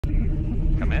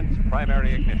Commence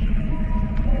primary ignition.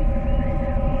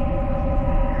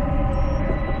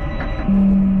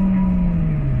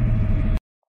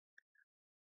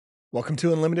 Welcome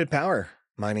to Unlimited Power.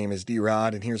 My name is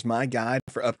D-Rod, and here's my guide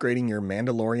for upgrading your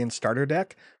Mandalorian starter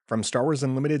deck from Star Wars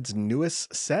Unlimited's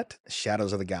newest set,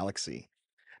 Shadows of the Galaxy.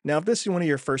 Now, if this is one of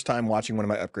your first time watching one of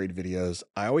my upgrade videos,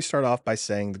 I always start off by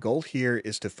saying the goal here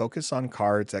is to focus on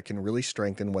cards that can really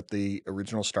strengthen what the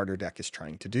original starter deck is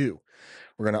trying to do.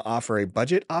 We're going to offer a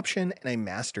budget option and a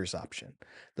masters option.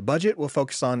 The budget will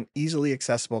focus on easily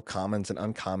accessible commons and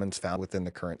uncommons found within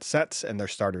the current sets and their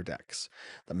starter decks.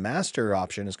 The master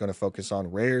option is going to focus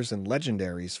on rares and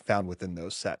legendaries found within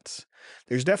those sets.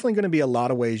 There's definitely going to be a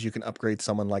lot of ways you can upgrade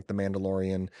someone like the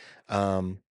Mandalorian,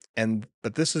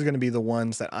 but this is going to be the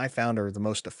ones that I found are the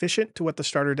most efficient to what the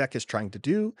starter deck is trying to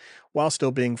do, while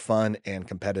still being fun and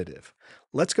competitive.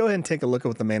 Let's go ahead and take a look at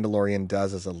what the Mandalorian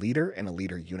does as a leader and a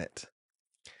leader unit.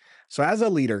 So as a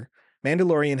leader,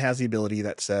 Mandalorian has the ability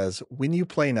that says, when you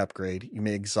play an upgrade, you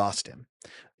may exhaust him.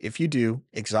 If you do,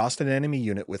 exhaust an enemy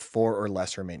unit with 4 or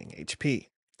less remaining HP.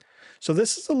 So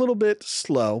this is a little bit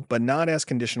slow, but not as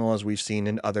conditional as we've seen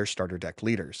in other starter deck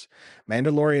leaders.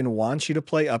 Mandalorian wants you to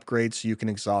play upgrades so you can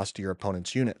exhaust your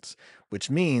opponent's units, which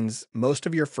means most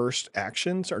of your first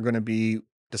actions are going to be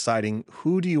deciding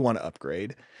who do you want to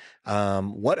upgrade,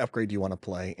 what upgrade do you want to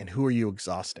play, and who are you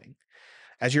exhausting.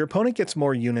 As your opponent gets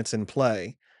more units in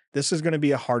play, this is going to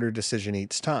be a harder decision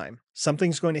each time.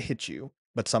 Something's going to hit you,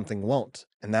 but something won't,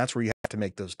 and that's where you have to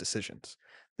make those decisions.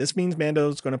 This means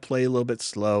Mando's going to play a little bit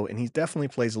slow, and he definitely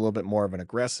plays a little bit more of an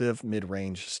aggressive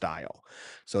mid-range style.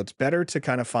 So it's better to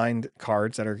kind of find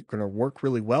cards that are going to work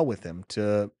really well with him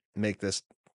to make this,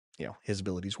 his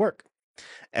abilities work.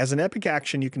 As an epic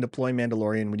action, you can deploy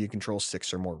Mandalorian when you control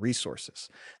 6 or more resources.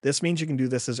 This means you can do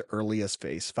this as early as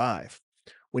Phase 5.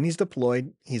 When he's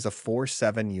deployed, he's a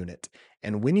 4/7 unit,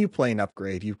 and when you play an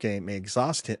upgrade, you may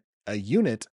exhaust a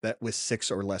unit that with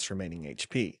 6 or less remaining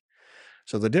HP.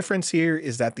 So the difference here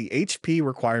is that the HP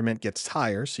requirement gets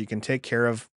higher, so you can take care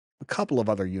of a couple of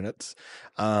other units,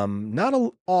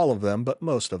 not all of them, but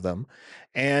most of them,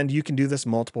 and you can do this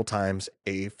multiple times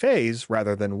a phase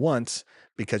rather than once,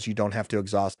 because you don't have to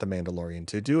exhaust the Mandalorian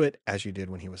to do it as you did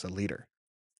when he was a leader.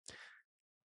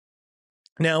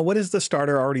 Now, what is the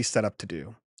starter already set up to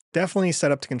do? Definitely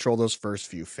set up to control those first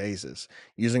few phases.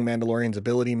 Using Mandalorian's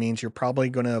ability means you're probably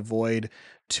going to avoid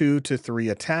 2 to 3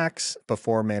 attacks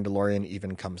before Mandalorian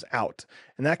even comes out,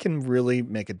 and that can really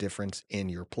make a difference in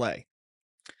your play.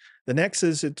 The next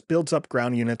is it builds up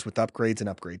ground units with upgrades and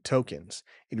upgrade tokens.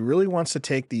 It really wants to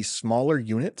take these smaller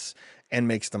units and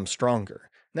makes them stronger.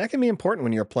 And that can be important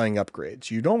when you're playing upgrades.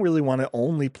 You don't really want to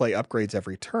only play upgrades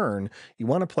every turn. You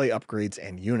want to play upgrades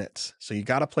and units. So you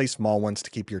got to play small ones to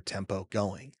keep your tempo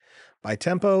going. By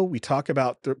tempo, we talk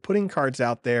about putting cards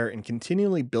out there and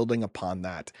continually building upon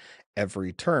that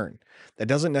every turn. That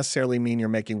doesn't necessarily mean you're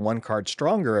making one card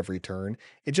stronger every turn.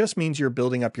 It just means you're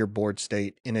building up your board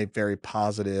state in a very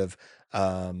positive,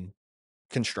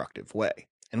 constructive way.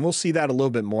 And we'll see that a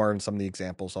little bit more in some of the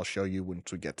examples I'll show you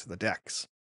once we get to the decks.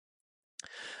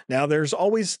 Now, there's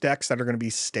always decks that are going to be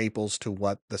staples to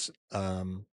what the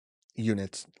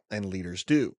units and leaders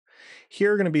do.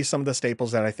 Here are going to be some of the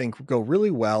staples that I think go really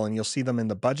well, and you'll see them in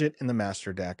the budget and the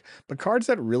master deck, but cards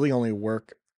that really only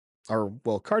work,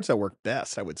 cards that work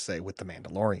best, I would say, with the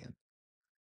Mandalorian.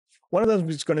 One of them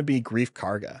is going to be Grief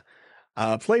Karga.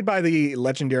 Played by the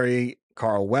legendary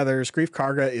Carl Weathers, Grief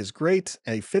Karga is great,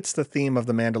 and he fits the theme of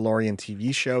the Mandalorian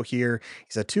TV show here.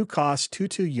 He's a 2-cost,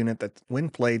 2/2 unit that, when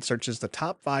played, searches the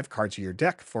top 5 cards of your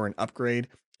deck for an upgrade.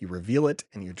 You reveal it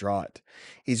and you draw it.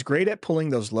 He's great at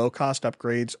pulling those low-cost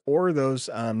upgrades or those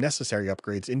necessary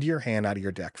upgrades into your hand out of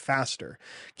your deck faster,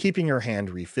 keeping your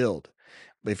hand refilled.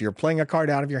 But if you're playing a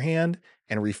card out of your hand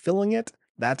and refilling it,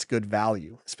 that's good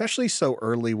value, especially so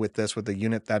early with this, with a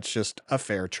unit that's just a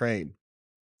fair trade.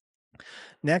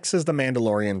 Next is the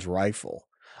Mandalorian's Rifle.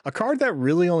 A card that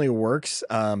really only works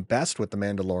best with the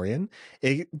Mandalorian.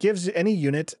 It gives any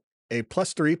unit a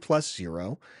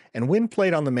 +3/+0, and when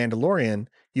played on the Mandalorian,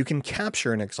 you can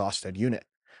capture an exhausted unit.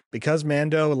 Because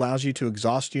Mando allows you to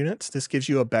exhaust units, this gives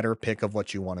you a better pick of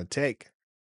what you want to take.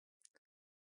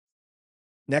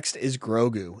 Next is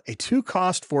Grogu, a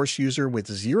 2-cost force user with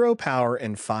 0 power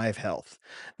and 5 health.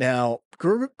 Now,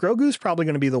 Grogu's probably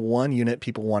going to be the one unit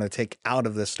people want to take out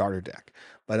of this starter deck,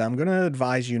 but I'm going to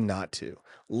advise you not to.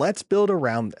 Let's build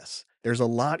around this. There's a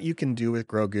lot you can do with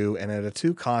Grogu, and at a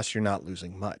 2 cost, you're not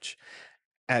losing much.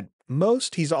 At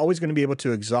most, he's always going to be able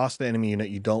to exhaust the enemy unit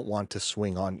you don't want to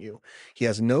swing on you. He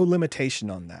has no limitation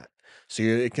on that. So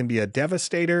it can be a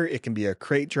Devastator, it can be a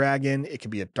Crate Dragon, it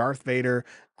can be a Darth Vader.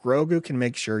 Grogu can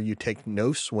make sure you take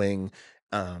no swing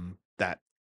that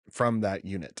from that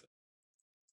unit.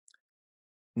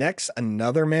 Next,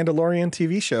 another Mandalorian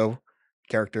TV show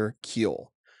character,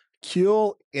 Keel.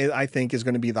 Keel, I think, is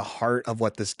going to be the heart of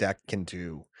what this deck can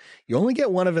do. You only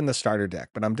get one of in the starter deck,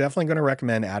 but I'm definitely going to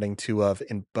recommend adding 2 of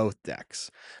in both decks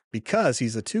because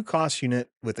he's a 2-cost unit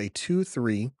with a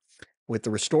 2/3 with the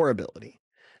restore ability.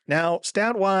 Now,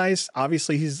 stat-wise,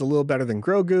 obviously he's a little better than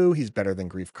Grogu, he's better than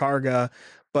Grief Karga,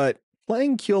 but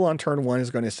playing Keel on turn 1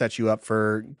 is going to set you up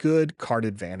for good card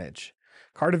advantage.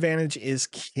 Card advantage is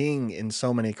king in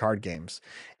so many card games.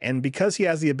 And because he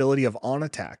has the ability of on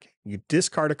attack, you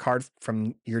discard a card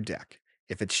from your deck.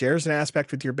 If it shares an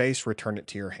aspect with your base, return it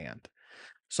to your hand.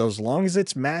 So as long as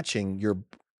it's matching your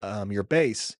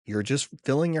base, you're just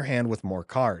filling your hand with more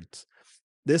cards.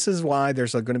 This is why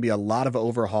there's going to be a lot of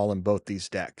overhaul in both these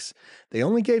decks. They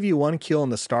only gave you 1 kill in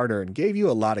the starter and gave you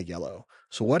a lot of yellow.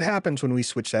 So what happens when we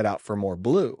switch that out for more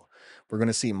blue? We're going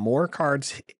to see more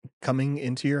cards coming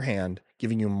into your hand,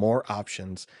 giving you more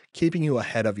options, keeping you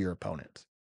ahead of your opponent.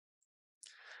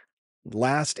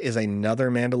 Last is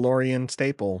another Mandalorian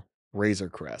staple, Razor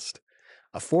Crest.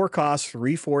 A 4-cost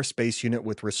 3/4 space unit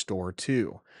with Restore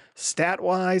 2.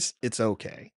 Stat-wise, it's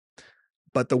okay.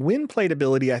 But the wind plate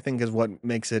ability, I think, is what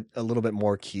makes it a little bit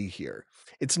more key here.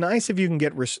 It's nice if you can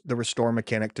get the restore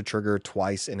mechanic to trigger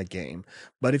twice in a game,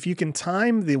 but if you can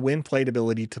time the wind plate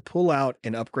ability to pull out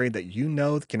an upgrade that you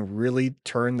know can really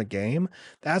turn the game,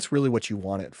 that's really what you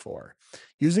want it for.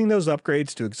 Using those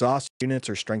upgrades to exhaust units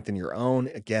or strengthen your own,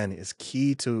 again, is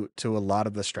key to a lot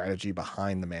of the strategy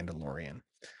behind the Mandalorian.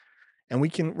 And we're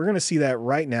going to see that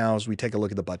right now as we take a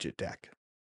look at the budget deck.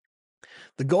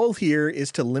 The goal here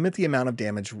is to limit the amount of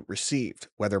damage received,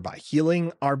 whether by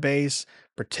healing our base,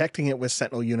 protecting it with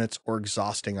sentinel units, or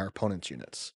exhausting our opponent's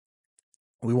units.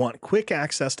 We want quick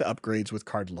access to upgrades with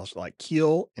cards like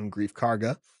Keel and Grief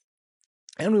Karga,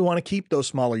 and we want to keep those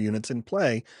smaller units in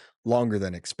play longer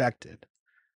than expected.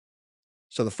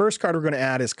 So the first card we're going to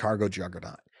add is Cargo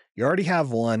Juggernaut. You already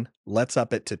have 1, let's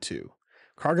up it to 2.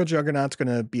 Cargo Juggernaut's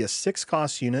going to be a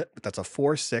 6-cost unit, but that's a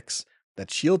 4/6 that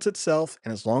shields itself,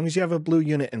 and as long as you have a blue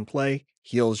unit in play,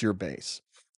 heals your base.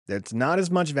 There's not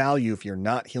as much value if you're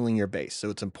not healing your base, so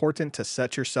it's important to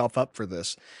set yourself up for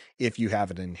this if you have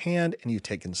it in hand and you've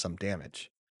taken some damage.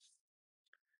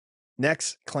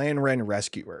 Next, Clan Ren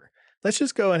Rescuer. Let's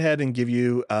just go ahead and give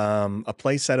you a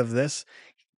play set of this.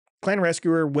 Clan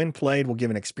Rescuer, when played, will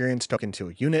give an experience token to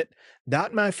a unit.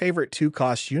 Not my favorite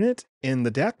 2-cost unit in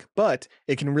the deck, but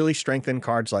it can really strengthen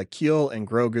cards like Keel and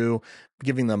Grogu,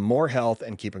 giving them more health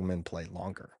and keeping them in play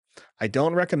longer. I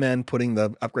don't recommend putting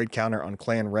the upgrade counter on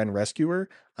Clan Ren Rescuer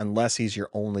unless he's your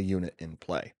only unit in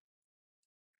play.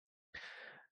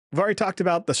 We've already talked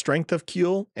about the strength of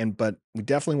Keel, but we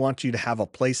definitely want you to have a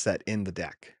playset in the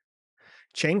deck.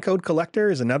 Chain Code Collector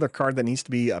is another card that needs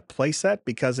to be a playset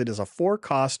because it is a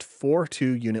 4-cost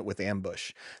 4/2 unit with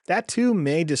Ambush. That too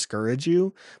may discourage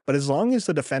you, but as long as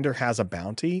the defender has a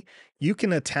bounty, you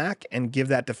can attack and give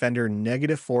that defender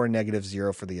 -4,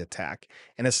 -0 for the attack,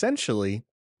 and essentially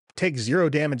take 0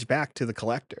 damage back to the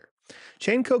collector.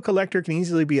 Chain Code Collector can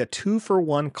easily be a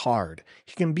 2-for-1 card.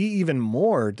 He can be even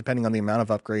more depending on the amount of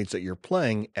upgrades that you're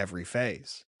playing every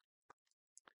phase.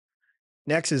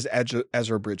 Next is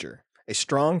Ezra Bridger, a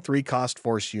strong 3-cost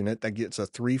force unit that gets a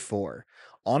 3/4.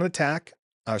 On attack,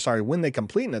 when they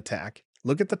complete an attack,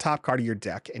 look at the top card of your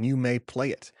deck and you may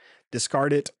play it,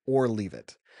 discard it, or leave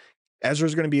it. Ezra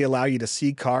is going to allow you to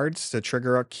see cards to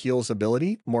trigger a Keel's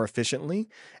ability more efficiently.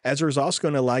 Ezra is also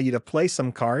going to allow you to play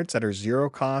some cards that are 0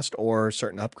 cost or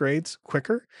certain upgrades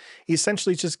quicker. He's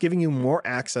essentially just giving you more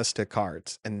access to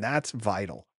cards, and that's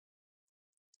vital.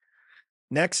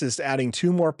 Next is adding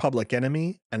 2 more Public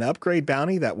Enemy, an upgrade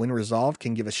bounty that when resolved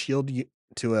can give a shield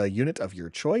to a unit of your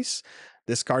choice.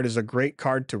 This card is a great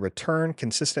card to return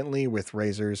consistently with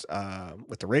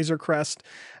with the Razor Crest,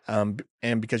 and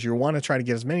because you want to try to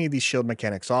get as many of these shield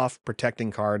mechanics off,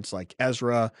 protecting cards like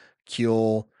Ezra,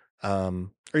 Keel, or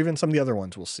even some of the other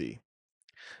ones we'll see.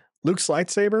 Luke's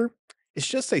Lightsaber is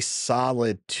just a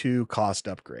solid 2-cost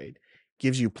upgrade.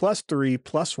 Gives you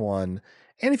 +3/+1,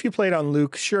 and if you play it on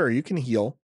Luke, sure, you can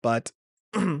heal, but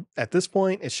at this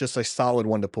point, it's just a solid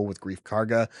one to pull with Grief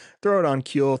Karga. Throw it on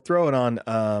Keel, throw it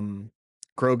on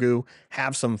Grogu,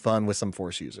 have some fun with some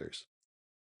Force users.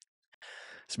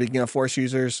 Speaking of Force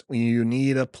users, you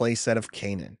need a playset of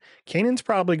Kanan. Kanan's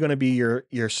probably going to be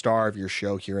your star of your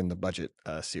show here in the budget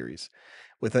series.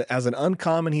 As an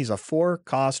uncommon, he's a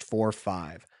 4-cost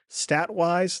 4/5.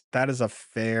 Stat-wise, that is a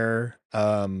fair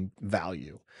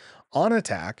value. On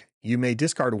attack, you may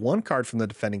discard 1 card from the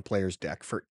defending player's deck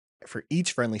for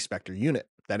each friendly Spectre unit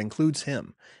That includes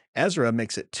him. Ezra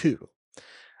makes it 2.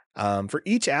 For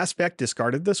each aspect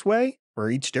discarded this way, or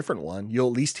each different one, you'll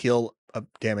at least heal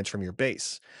damage from your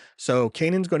base. So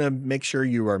Kanan's going to make sure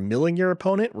you are milling your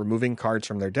opponent, removing cards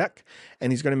from their deck,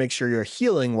 and he's going to make sure you're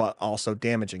healing while also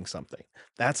damaging something.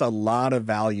 That's a lot of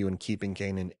value in keeping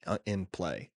Kanan in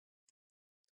play.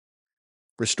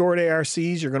 Restored ARCs,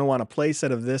 you're going to want a play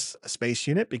set of this space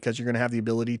unit because you're going to have the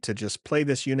ability to just play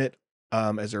this unit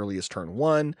as early as turn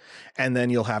 1, and then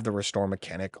you'll have the restore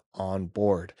mechanic on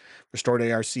board. Restored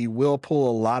ARC will pull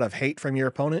a lot of hate from your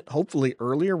opponent, hopefully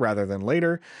earlier rather than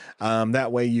later.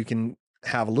 That way you can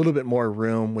have a little bit more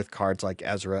room with cards like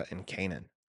Ezra and Kanan.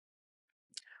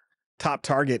 Top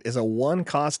Target is a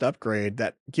 1-cost upgrade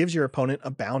that gives your opponent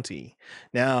a bounty.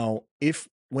 Now,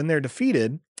 when they're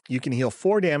defeated, you can heal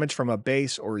 4 damage from a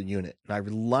base or a unit, and I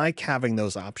like having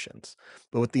those options.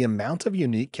 But with the amount of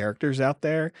unique characters out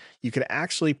there, you could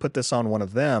actually put this on one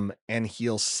of them and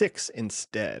heal 6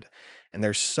 instead. And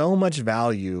there's so much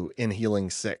value in healing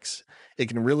 6. It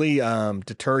can really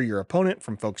deter your opponent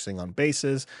from focusing on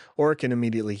bases, or it can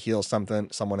immediately heal someone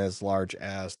as large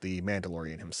as the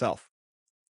Mandalorian himself.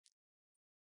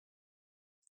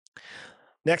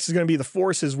 Next is going to be the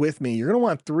Force is with me. You're going to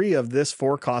want 3 of this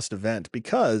 4-cost event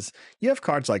because you have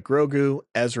cards like Grogu,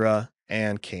 Ezra,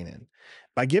 and Kanan.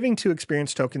 By giving 2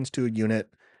 experience tokens to a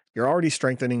unit, you're already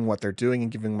strengthening what they're doing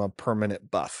and giving them a permanent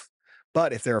buff.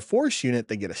 But if they're a Force unit,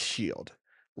 they get a shield.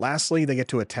 Lastly, they get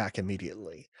to attack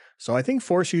immediately. So I think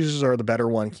Force users are the better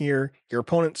one here. Your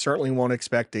opponent certainly won't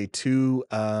expect a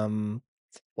 2-7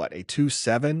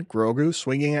 Grogu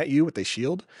swinging at you with a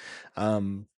shield.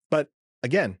 But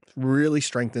again, really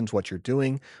strengthens what you're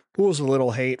doing, pulls a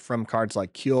little hate from cards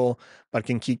like Kuel, but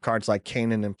can keep cards like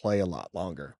Kanan in play a lot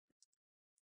longer.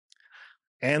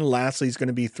 And lastly is going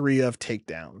to be 3 of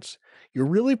takedowns. You're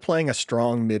really playing a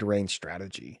strong mid-range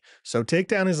strategy. So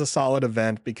takedown is a solid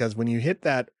event because when you hit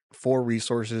that 4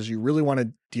 resources, you really want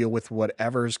to deal with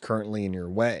whatever's currently in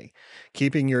your way.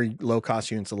 Keeping your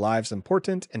low-cost units alive is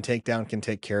important, and takedown can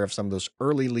take care of some of those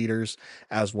early leaders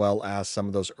as well as some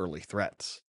of those early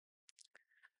threats.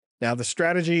 Now, the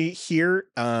strategy here,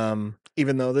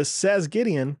 even though this says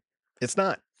Gideon, it's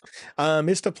not,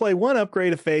 is to play 1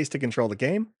 upgrade a phase to control the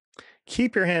game,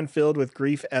 keep your hand filled with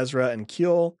Grief, Ezra, and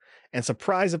Kuel, and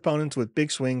surprise opponents with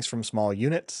big swings from small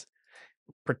units.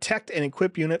 Protect and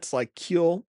equip units like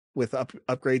Kuel with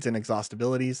upgrades and exhaust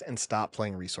abilities, and stop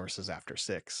playing resources after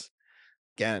 6.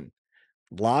 Again,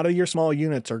 a lot of your small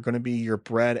units are going to be your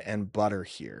bread and butter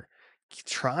here.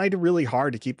 Try really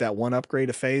hard to keep that 1 upgrade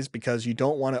a phase because you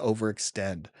don't want to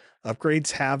overextend.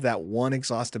 Upgrades have that 1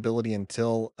 exhaust ability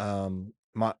until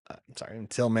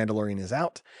Mandalorian is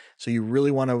out. So you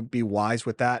really want to be wise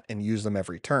with that and use them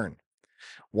every turn.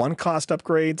 1-cost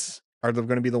upgrades are going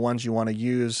to be the ones you want to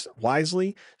use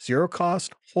wisely. 0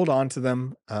 cost, hold on to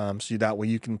them so that way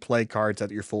you can play cards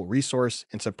at your full resource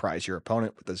and surprise your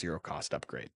opponent with a 0-cost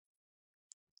upgrade.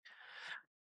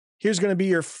 Here's going to be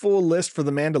your full list for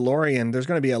the Mandalorian. There's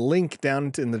going to be a link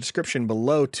down in the description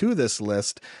below to this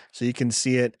list so you can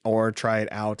see it or try it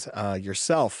out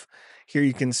yourself. Here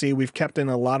you can see we've kept in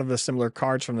a lot of the similar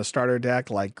cards from the starter deck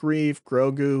like Grief,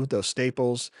 Grogu, those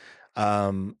staples.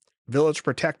 Village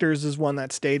Protectors is one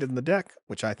that stayed in the deck,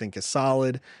 which I think is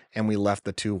solid, and we left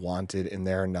the 2 Wanted in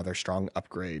there, another strong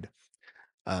upgrade.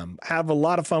 Have a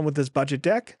lot of fun with this budget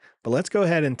deck, but let's go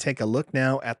ahead and take a look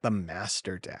now at the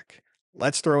Master deck.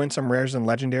 Let's throw in some rares and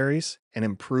legendaries and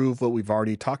improve what we've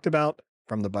already talked about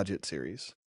from the budget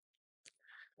series.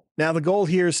 Now the goal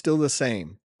here is still the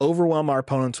same. Overwhelm our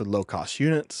opponents with low-cost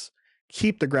units,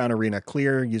 keep the ground arena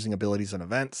clear using abilities and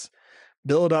events,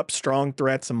 build up strong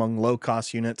threats among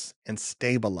low-cost units, and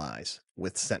stabilize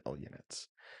with Sentinel units.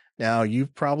 Now,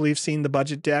 you've probably seen the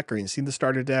budget deck or you've seen the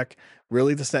starter deck.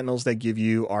 Really, the Sentinels they give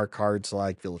you are cards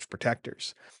like Village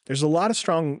Protectors. There's a lot of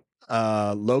strong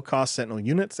low-cost Sentinel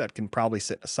units that can probably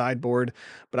sit in a sideboard,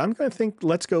 but I'm going to think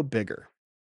let's go bigger.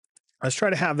 Let's try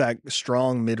to have that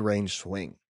strong mid-range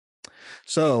swing.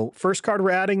 So, first card we're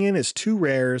adding in is 2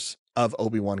 rares of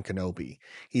Obi-Wan Kenobi.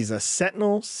 He's a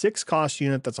Sentinel 6-cost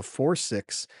unit that's a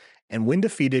 4/6, and when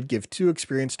defeated, give 2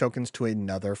 experience tokens to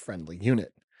another friendly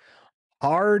unit.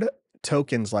 Hard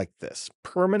tokens like this,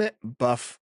 permanent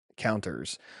buff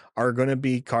counters, are going to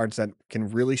be cards that can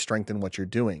really strengthen what you're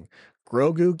doing.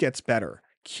 Grogu gets better.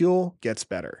 Kuel gets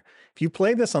better. If you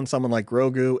play this on someone like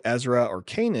Grogu, Ezra, or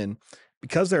Kanan,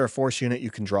 because they're a Force unit,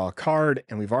 you can draw a card,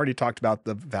 and we've already talked about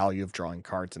the value of drawing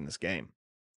cards in this game.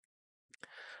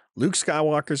 Luke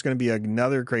Skywalker is going to be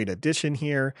another great addition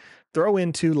here. Throw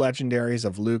in 2 legendaries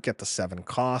of Luke at the 7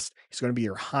 cost. He's going to be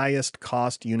your highest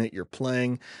cost unit you're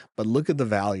playing, but look at the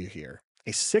value here.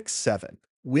 A 6/7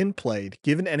 When played,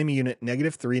 give an enemy unit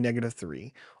 -3,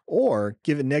 -3, or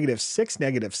give it -6,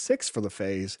 -6 for the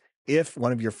phase if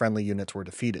one of your friendly units were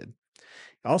defeated.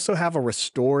 You also have a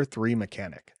restore 3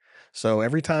 mechanic. So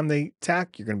every time they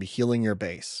attack, you're going to be healing your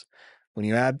base. When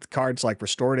you add cards like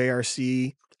Restored ARC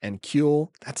and Kuel,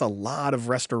 that's a lot of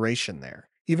restoration there.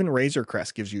 Even Razor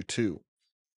Crest gives you 2.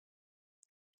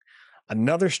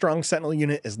 Another strong Sentinel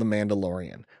unit is the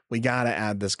Mandalorian. We gotta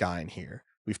add this guy in here.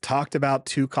 We've talked about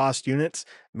 2-cost units.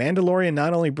 Mandalorian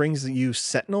not only brings you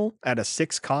Sentinel at a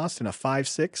 6 cost and a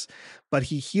 5/6, but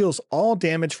he heals all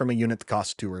damage from a unit that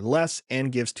costs 2 or less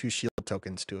and gives 2 shield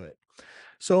tokens to it.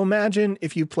 So imagine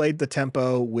if you played the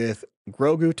tempo with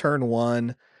Grogu turn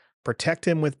 1, protect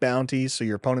him with bounties so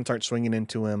your opponents aren't swinging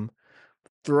into him,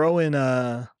 throw in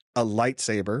a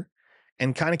lightsaber,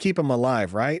 and kind of keep him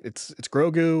alive, right? It's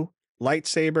Grogu,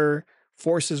 lightsaber,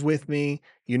 forces with me.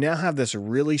 You now have this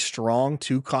really strong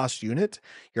 2-cost unit.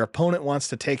 Your opponent wants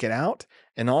to take it out,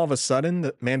 and all of a sudden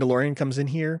the Mandalorian comes in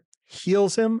here,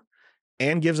 heals him,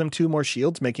 and gives him 2 more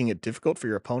shields, making it difficult for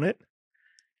your opponent.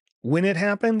 When it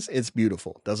happens, it's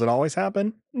beautiful. Does it always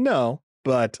happen? No,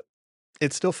 but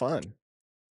it's still fun.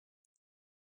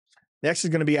 Next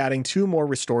is going to be adding 2 more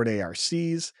restored ARCs.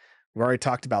 We've already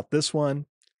talked about this one.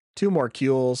 2 more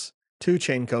Kuels, 2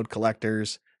 chain code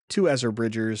collectors, 2 Ezra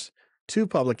Bridgers, 2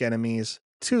 public enemies,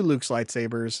 2 Luke's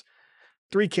lightsabers,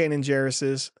 3 Kanan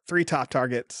Jarruses, 3 top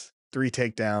targets, 3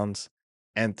 takedowns,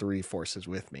 and 3 forces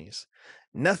with me's.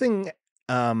 Nothing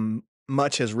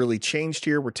much has really changed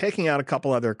here. We're taking out a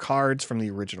couple other cards from the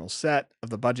original set of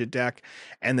the budget deck,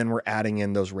 and then we're adding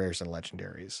in those rares and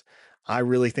legendaries. I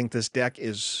really think this deck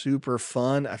is super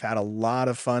fun. I've had a lot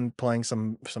of fun playing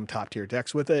some top tier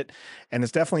decks with it, and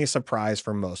it's definitely a surprise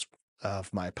for most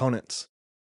of my opponents.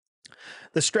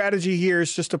 The strategy here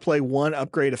is just to play 1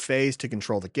 upgrade a phase to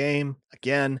control the game.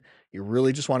 Again, you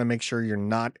really just want to make sure you're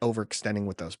not overextending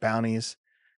with those bounties.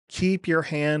 Keep your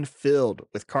hand filled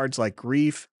with cards like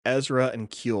Grief, Ezra,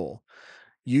 and Kuel.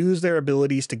 Use their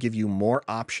abilities to give you more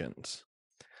options.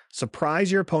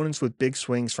 Surprise your opponents with big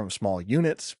swings from small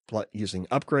units using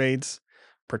upgrades.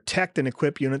 Protect and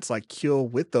equip units like Kuel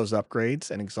with those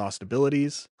upgrades and exhaust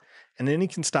abilities. And then you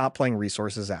can stop playing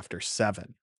resources after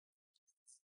 7.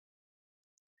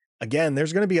 Again,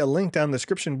 there's going to be a link down in the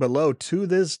description below to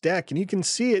this deck, and you can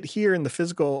see it here in the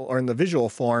physical or in the visual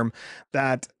form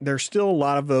that there's still a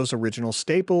lot of those original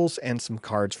staples and some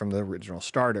cards from the original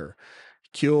starter.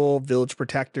 Kuel, Village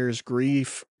Protectors,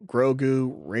 Grief,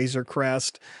 Grogu, Razor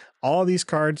Crest, all these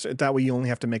cards, that way you only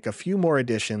have to make a few more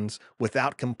additions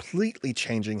without completely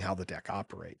changing how the deck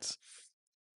operates.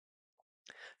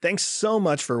 Thanks so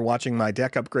much for watching my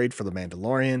deck upgrade for the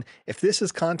Mandalorian. If this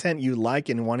is content you like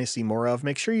and want to see more of,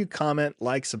 make sure you comment,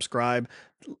 like, subscribe,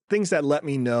 things that let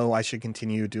me know I should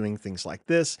continue doing things like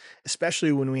this,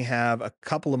 especially when we have a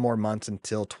couple of more months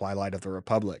until Twilight of the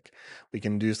Republic. We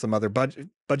can do some other budget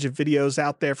videos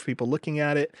out there for people looking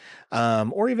at it,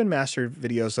 or even master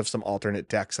videos of some alternate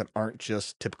decks that aren't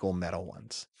just typical meta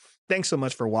ones. Thanks so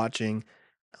much for watching.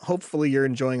 Hopefully you're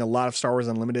enjoying a lot of Star Wars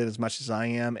Unlimited as much as I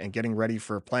am and getting ready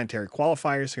for planetary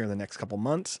qualifiers here in the next couple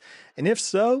months. And if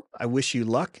so, I wish you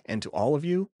luck, and to all of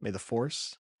you, may the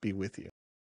Force be with you.